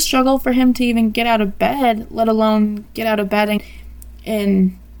it's a struggle for him to even get out of bed, let alone get out of bed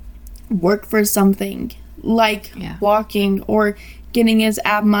and work for something like walking or getting his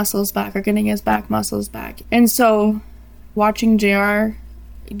ab muscles back or getting his back muscles back. And so watching JR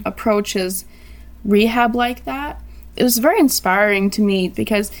approach his rehab like that, it was very inspiring to me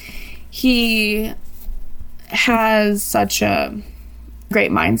because he has such a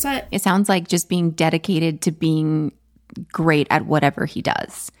great mindset. It sounds like just being dedicated to being great at whatever he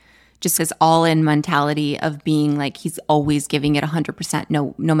does. Just this all-in mentality of being like he's always giving it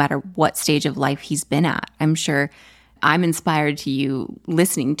 100% no matter what stage of life he's been at. I'm sure I'm inspired to you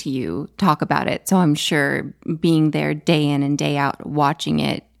listening to you talk about it. So I'm sure being there day in and day out watching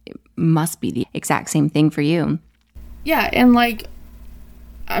it must be the exact same thing for you. Yeah, and like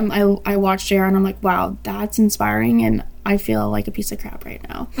I watched JR and I'm like, wow, that's inspiring, and I feel like a piece of crap right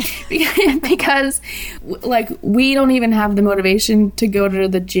now because like we don't even have the motivation to go to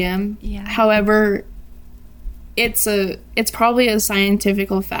the gym. Yeah. However, it's probably a scientific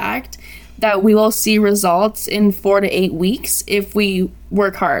fact that we will see results in 4 to 8 weeks if we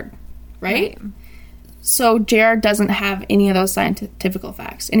work hard, right? So JR doesn't have any of those scientific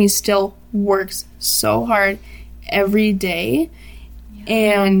facts, and he still works so hard every day.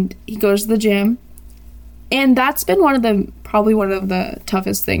 And he goes to the gym, and that's been probably one of the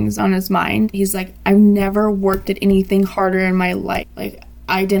toughest things on his mind. He's like, I've never worked at anything harder in my life. Like,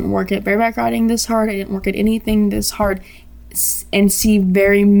 I didn't work at bareback riding this hard. I didn't work at anything this hard and see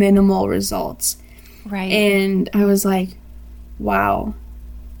very minimal results. Right. And I was like, wow.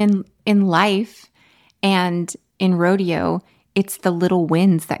 In life and in rodeo, it's the little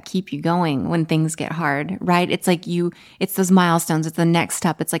wins that keep you going when things get hard, right? It's like it's those milestones. It's the next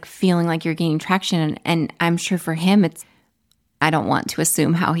step. It's like feeling like you're gaining traction. And I'm sure for him, I don't want to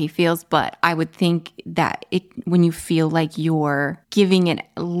assume how he feels, but I would think that when you feel like you're giving it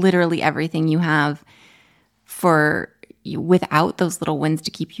literally everything you have without those little wins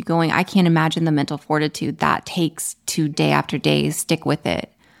to keep you going, I can't imagine the mental fortitude that takes to day after day stick with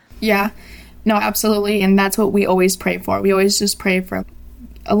it. Yeah. No, absolutely. And that's what we always pray for. We always just pray for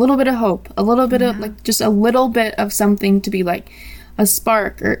a little bit of hope, a little bit of like just a little bit of something to be like a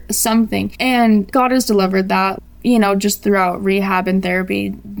spark or something. And God has delivered that, just throughout rehab and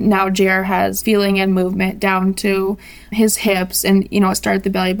therapy. Now JR has feeling and movement down to his hips and, it started at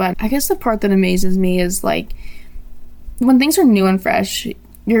the belly button. I guess the part that amazes me is like when things are new and fresh,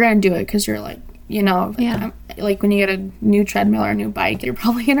 you're going to do it because you're like, like when you get a new treadmill or a new bike, you're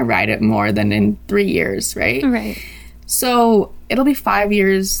probably going to ride it more than in 3 years, right? Right. So it'll be 5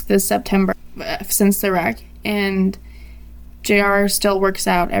 years this September since the wreck, and JR still works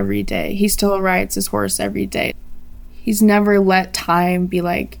out every day. He still rides his horse every day. He's never let time be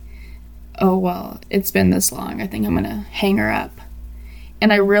like, oh, well, it's been this long. I think I'm going to hang her up.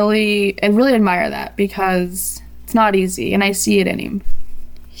 And I really admire that because it's not easy, and I see it in him.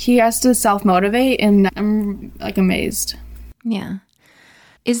 He has to self-motivate, and I'm like amazed. Yeah.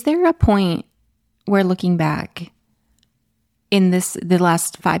 Is there a point where looking back in the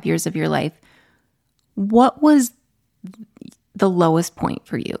last 5 years of your life, what was the lowest point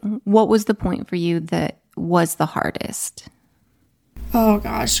for you? What was the point for you that was the hardest? Oh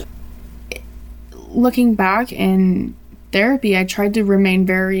gosh. Looking back in therapy, I tried to remain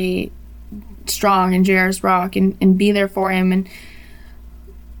very strong in JR's rock and be there for him and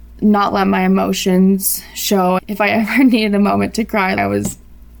not let my emotions show. If I ever needed a moment to cry, I was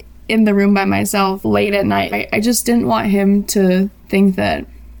in the room by myself late at night. I just didn't want him to think that.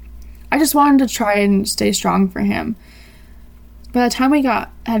 I just wanted to try and stay strong for him. By the time we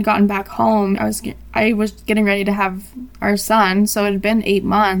had gotten back home, I was getting ready to have our son, so it had been 8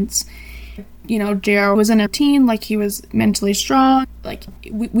 months. JR was in a routine, like he was mentally strong. Like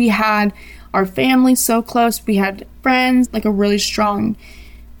we had our family so close. We had friends, like a really strong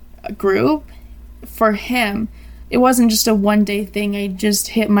group. For him, it wasn't just a one-day thing. I just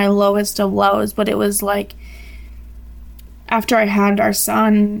hit my lowest of lows, but it was like after I had our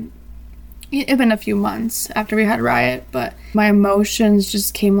son, it had been a few months after we had Riot, but my emotions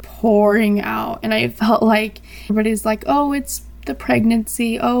just came pouring out, and I felt like everybody's like, oh, it's the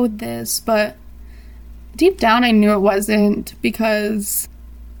pregnancy, oh, this, but deep down I knew it wasn't, because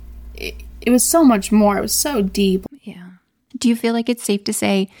it was so much more. It was so deep. Yeah. Do you feel like it's safe to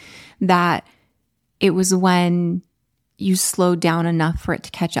say that it was when you slowed down enough for it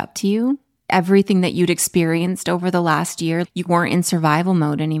to catch up to you. Everything that you'd experienced over the last year, you weren't in survival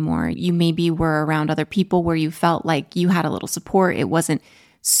mode anymore. You maybe were around other people where you felt like you had a little support. It wasn't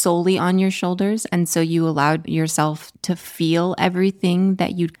solely on your shoulders. And so you allowed yourself to feel everything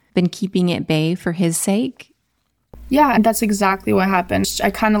that you'd been keeping at bay for his sake. Yeah, and that's exactly what happened.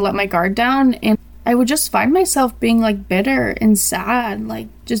 I kind of let my guard down, and I would just find myself being like bitter and sad, like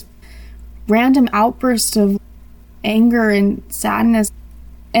just random outbursts of anger and sadness.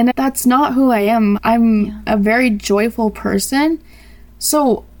 And that's not who I am. I'm a very joyful person.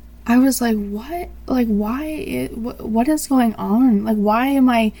 So I was like, what? Like, why? What is going on? Like, why am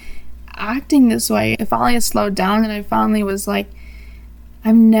I acting this way? I finally slowed down, and I finally was like,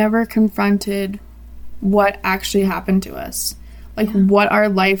 I've never confronted what actually happened to us. Like, what our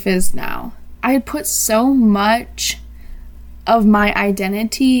life is now. I had put so much of my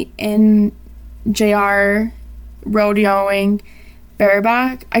identity in JR, rodeoing,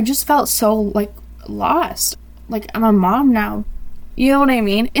 bareback. I just felt so, like, lost. Like, I'm a mom now. You know what I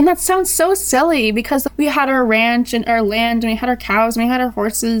mean? And that sounds so silly because we had our ranch and our land and we had our cows and we had our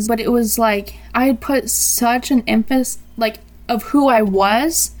horses. But it was like, I had put such an emphasis, like, of who I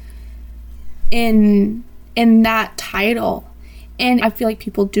was in that title. And I feel like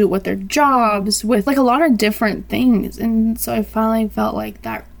people do it with their jobs, with like a lot of different things. And so I finally felt like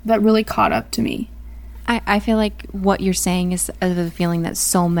that really caught up to me. I feel like what you're saying is the feeling that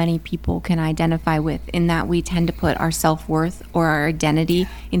so many people can identify with, in that we tend to put our self-worth or our identity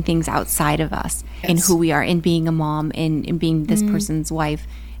in things outside of us, in who we are, in being a mom, in being this person's wife.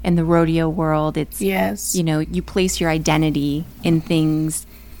 In the rodeo world, it's, you know, you place your identity in things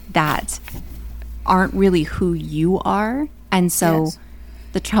that aren't really who you are. And so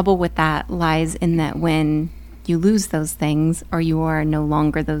the trouble with that lies in that when you lose those things, or you are no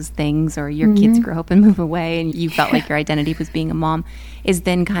longer those things, or your kids grow up and move away and you felt like your identity was being a mom, is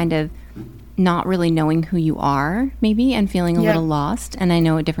then kind of not really knowing who you are, maybe, and feeling a little lost. And I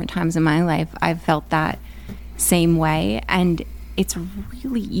know at different times in my life I've felt that same way, and it's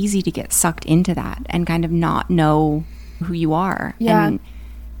really easy to get sucked into that and kind of not know who you are. And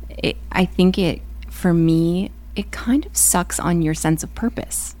I think for me, it kind of sucks on your sense of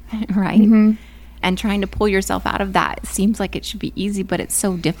purpose, right? And trying to pull yourself out of that seems like it should be easy, but it's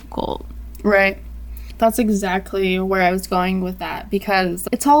so difficult. Right. That's exactly where I was going with that, because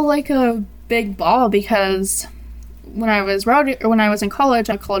it's all like a big ball. Because when I was in college,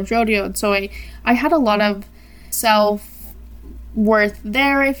 I college rodeoed, so I had a lot of self-worth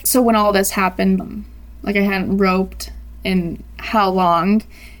there. So when all this happened, like, I hadn't roped in how long,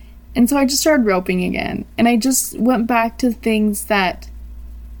 and so I just started roping again, and I just went back to things that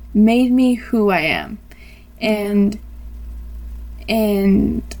made me who I am, and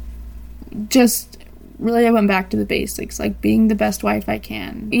just really I went back to the basics, like being the best wife I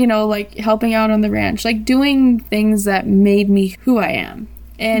can, you know, like helping out on the ranch, like doing things that made me who I am.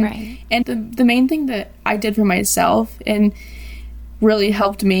 And the main thing that I did for myself and really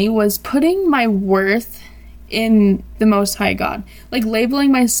helped me was putting my worth in the Most High God, like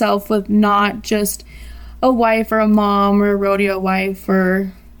labeling myself with not just a wife or a mom or a rodeo wife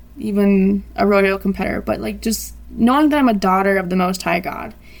or even a rodeo competitor, but like just knowing that I'm a daughter of the Most High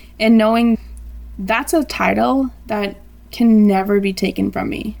God, and knowing that's a title that can never be taken from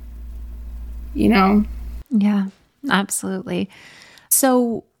me, you know? Yeah, absolutely.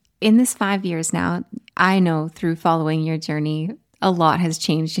 So in this 5 years now, I know through following your journey, a lot has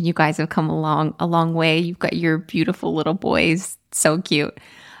changed and you guys have come a long way. You've got your beautiful little boys, so cute.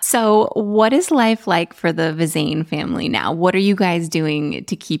 So what is life like for the Vezain family now? What are you guys doing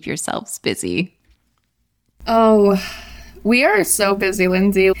to keep yourselves busy? Oh, we are so busy,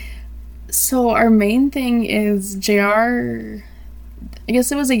 Lindsay. So our main thing is JR, I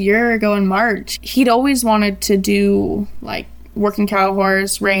guess it was a year ago in March. He'd always wanted to do like working cow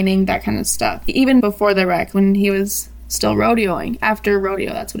horse, reining, that kind of stuff. Even before the wreck, when he was still rodeoing. After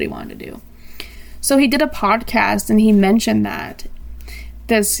rodeo, that's what he wanted to do. So he did a podcast and he mentioned that.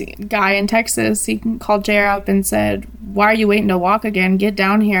 This guy in Texas, he called JR up and said, "Why are you waiting to walk again? Get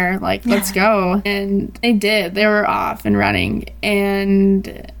down here. Like, let's go." And they did. They were off and running.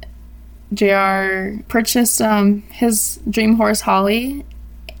 And JR purchased his dream horse, Holly,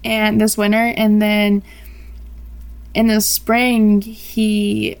 and this winter. And then in the spring,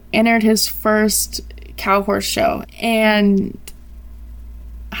 he entered his first cow horse show. And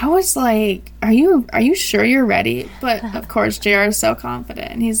I was like, are you sure you're ready? But of course, JR is so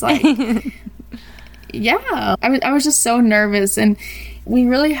confident. He's like, yeah. I was just so nervous, and we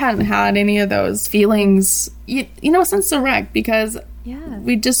really hadn't had any of those feelings, you know, since the wreck, because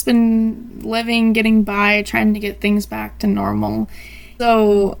we'd just been living, getting by, trying to get things back to normal.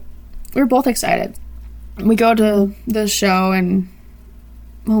 So we were both excited. We go to the show and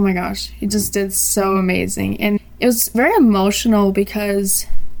oh my gosh, he just did so amazing. And it was very emotional because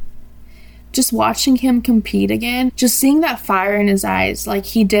just watching him compete again, just seeing that fire in his eyes like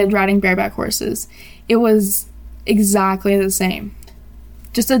he did riding bareback horses, it was exactly the same.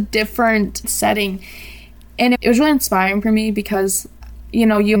 Just a different setting. And it was really inspiring for me because, you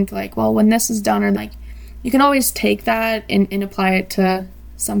know, you think like, well, when this is done, or like, you can always take that and apply it to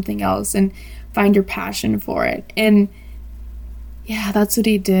something else and find your passion for it. And yeah, that's what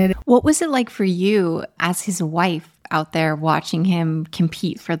he did. What was it like for you as his wife out there watching him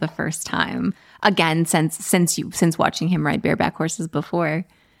compete for the first time? Again, since watching him ride bareback horses before.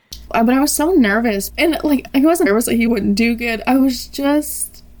 But I was so nervous. And like, I wasn't nervous that he wouldn't do good. I was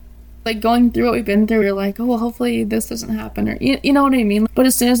just like going through what we've been through. You're like, oh, well, hopefully this doesn't happen. Or you know what I mean? But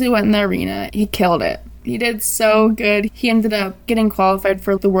as soon as he went in the arena, he killed it. He did so good. He ended up getting qualified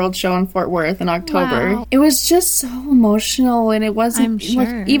for the World Show in Fort Worth in October. Wow. It was just so emotional, and it wasn't, I'm sure.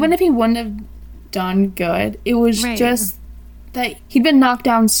 like, even if he wouldn't have done good, it was right. just that he'd been knocked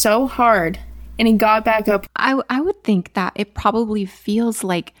down so hard, and he got back up. I would think that it probably feels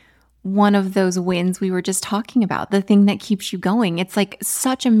like one of those wins we were just talking about, the thing that keeps you going. It's like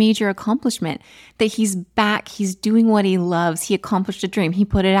such a major accomplishment that he's back. He's doing what he loves. He accomplished a dream. He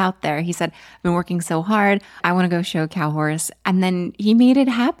put it out there. He said, I've been working so hard. I want to go show a cow horse. And then he made it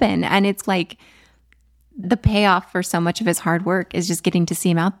happen. And it's like the payoff for so much of his hard work is just getting to see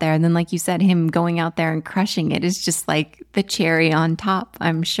him out there. And then, like you said, him going out there and crushing it is just like the cherry on top,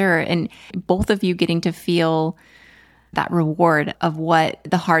 I'm sure. And both of you getting to feel that reward of what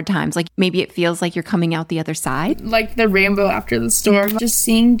the hard times, like maybe it feels like you're coming out the other side. Like the rainbow after the storm. Just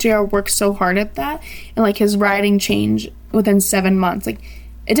seeing JR work so hard at that, and like his riding change within 7 months. Like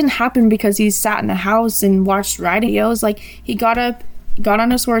it didn't happen because he sat in the house and watched riding videos. Like he got up, got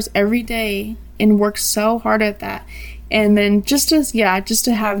on his horse every day and worked so hard at that. And then just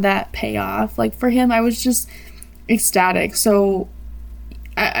to have that payoff, like for him, I was just ecstatic. So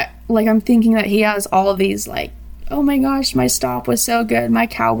I'm thinking that he has all of these like, oh my gosh, my stop was so good. My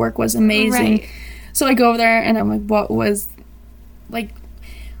cow work was amazing. Right. So I go over there and I'm like, what was, like,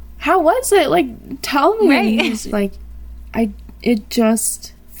 how was it? Like, tell me. Right. And he's like, it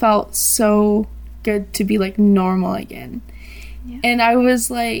just felt so good to be like normal again. Yeah. And I was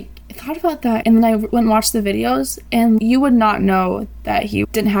like, I thought about that. And then I went and watched the videos, and you would not know that he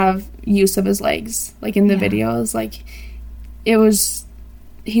didn't have use of his legs. Like in the videos, like he was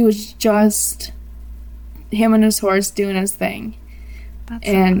just him and his horse doing his thing. That's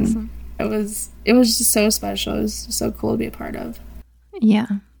and awesome. It was just so special. It was just so cool to be a part of. Yeah.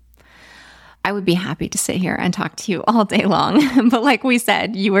 I would be happy to sit here and talk to you all day long. But like we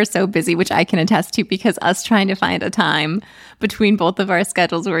said, you are so busy, which I can attest to, because us trying to find a time between both of our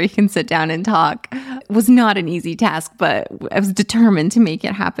schedules where you can sit down and talk was not an easy task, but I was determined to make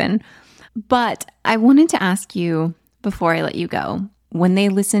it happen. But I wanted to ask you before I let you go, when they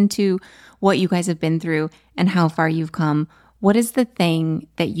listen to what you guys have been through and how far you've come, what is the thing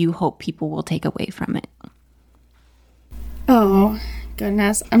that you hope people will take away from it? Oh,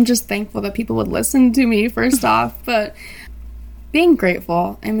 goodness. I'm just thankful that people would listen to me, first off, but being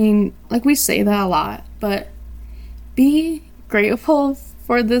grateful. I mean, like we say that a lot, but be grateful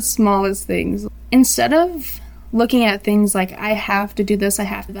for the smallest things. Instead of looking at things like, I have to do this, I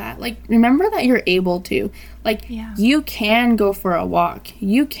have to that. Like, remember that you're able to. Like, you can go for a walk.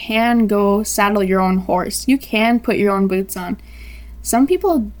 You can go saddle your own horse. You can put your own boots on. Some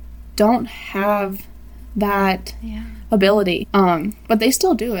people don't have that ability, but they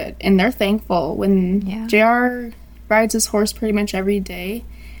still do it, and they're thankful. When JR rides his horse pretty much every day,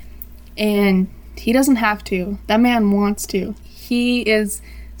 and he doesn't have to. That man wants to. He is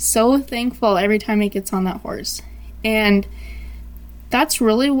so thankful every time he gets on that horse. And that's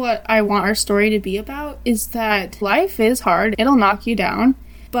really what I want our story to be about, is that life is hard. It'll knock you down,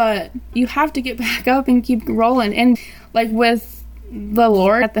 but you have to get back up and keep rolling. And like with the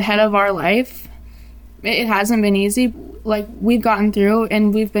Lord at the head of our life, it hasn't been easy. Like, we've gotten through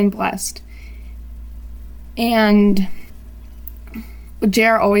and we've been blessed. And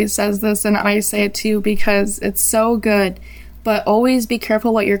JR always says this, and I say it too because it's so good. But always be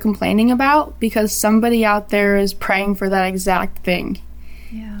careful what you're complaining about, because somebody out there is praying for that exact thing.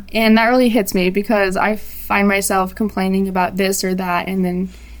 Yeah. And that really hits me, because I find myself complaining about this or that, and then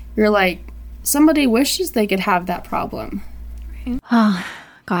you're like, somebody wishes they could have that problem. Right. Oh,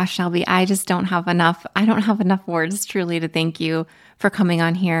 gosh, Shelby, I just don't have enough. I don't have enough words truly to thank you for coming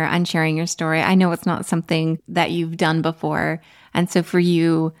on here and sharing your story. I know it's not something that you've done before. And so for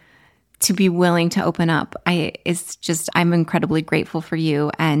you to be willing to open up. I'm incredibly grateful for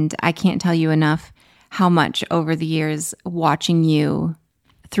you. And I can't tell you enough how much over the years watching you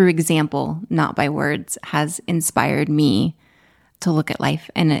through example, not by words, has inspired me to look at life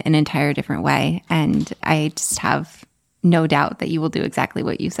in an entire different way. And I just have no doubt that you will do exactly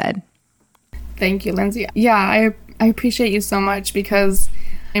what you said. Thank you, Lindsay. Yeah, I appreciate you so much, because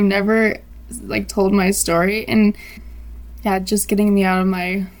I've never told my story, and yeah, just getting me out of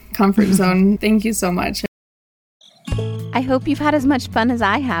my comfort zone. Thank you so much. I hope you've had as much fun as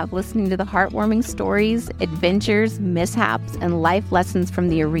I have listening to the heartwarming stories, adventures, mishaps, and life lessons from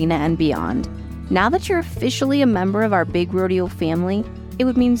the arena and beyond. Now that you're officially a member of our Big Rodeo family, it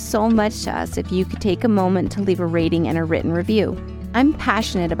would mean so much to us if you could take a moment to leave a rating and a written review. I'm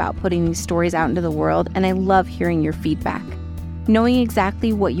passionate about putting these stories out into the world, and I love hearing your feedback. Knowing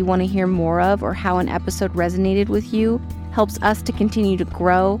exactly what you want to hear more of or how an episode resonated with you helps us to continue to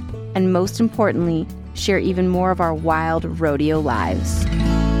grow and, most importantly, share even more of our wild rodeo lives.